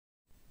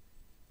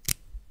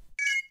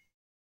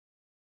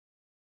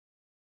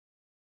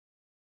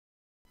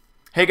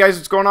Hey guys,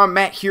 what's going on?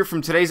 Matt here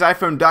from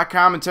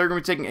TodaysiPhone.com, and today we're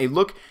going to be taking a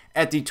look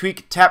at the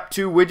tweak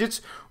To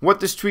Widgets.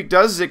 What this tweak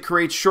does is it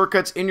creates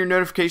shortcuts in your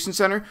notification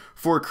center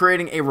for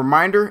creating a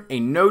reminder, a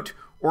note,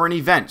 or an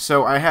event.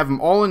 So I have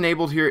them all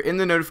enabled here in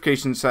the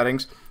notification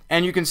settings,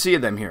 and you can see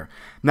them here.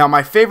 Now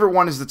my favorite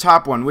one is the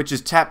top one, which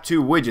is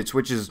To Widgets,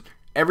 which is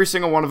every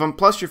single one of them,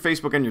 plus your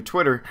Facebook and your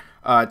Twitter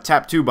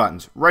Tap To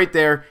buttons. Right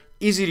there,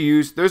 easy to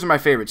use. Those are my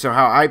favorites. So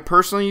how I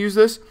personally use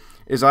this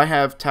is I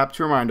have Tap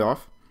to Remind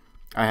off,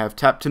 I have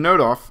Tap to Note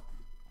off,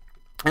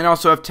 and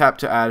also have Tap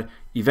to Add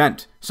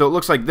Event. So it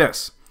looks like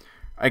this.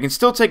 I can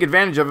still take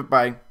advantage of it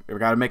by, if I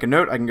gotta make a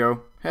note, I can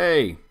go,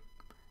 hey,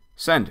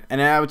 send, and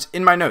now it's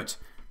in my notes.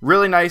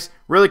 Really nice,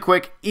 really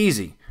quick,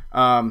 easy.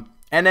 And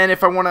then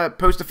if I want to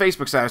post a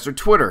Facebook status or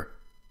Twitter,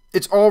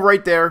 it's all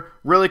right there,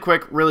 really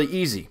quick, really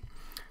easy.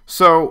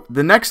 So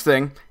the next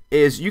thing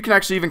is you can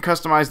actually even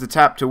customize the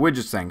Tap to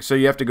Widgets thing. So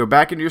you have to go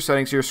back into your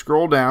settings here,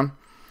 scroll down,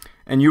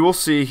 and you will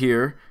see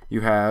here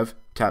you have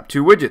Tap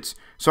to Widgets.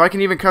 So I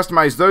can even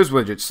customize those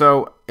widgets.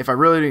 So if I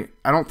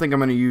don't think I'm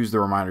going to use the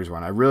reminders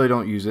one. I really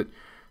don't use it.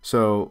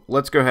 So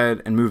let's go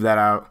ahead and move that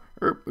out.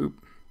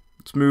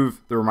 Let's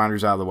move the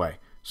reminders out of the way.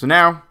 So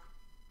now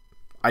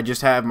I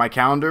just have my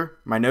calendar,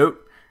 my note,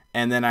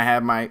 and then I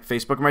have my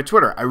Facebook and my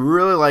Twitter. I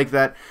really like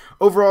that.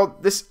 Overall,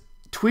 this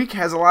tweak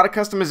has a lot of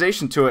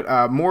customization to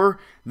it, more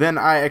than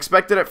I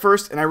expected at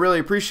first, and I really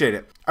appreciate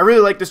it. I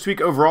really like this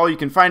tweak overall. You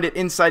can find it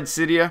inside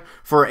Cydia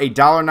for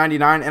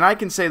 $1.99, and I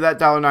can say that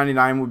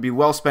 $1.99 would be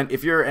well spent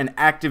if you're an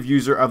active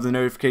user of the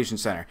notification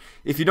center.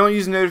 If you don't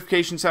use the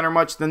notification center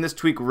much, then this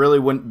tweak really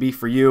wouldn't be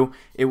for you.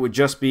 It would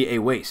just be a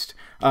waste.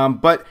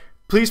 But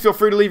please feel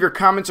free to leave your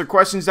comments or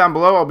questions down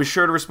below. I'll be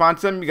sure to respond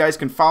to them. You guys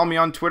can follow me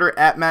on Twitter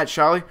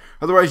 @MattShally.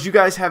 Otherwise, you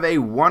guys have a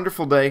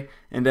wonderful day,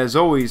 and as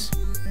always,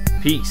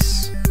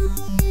 peace.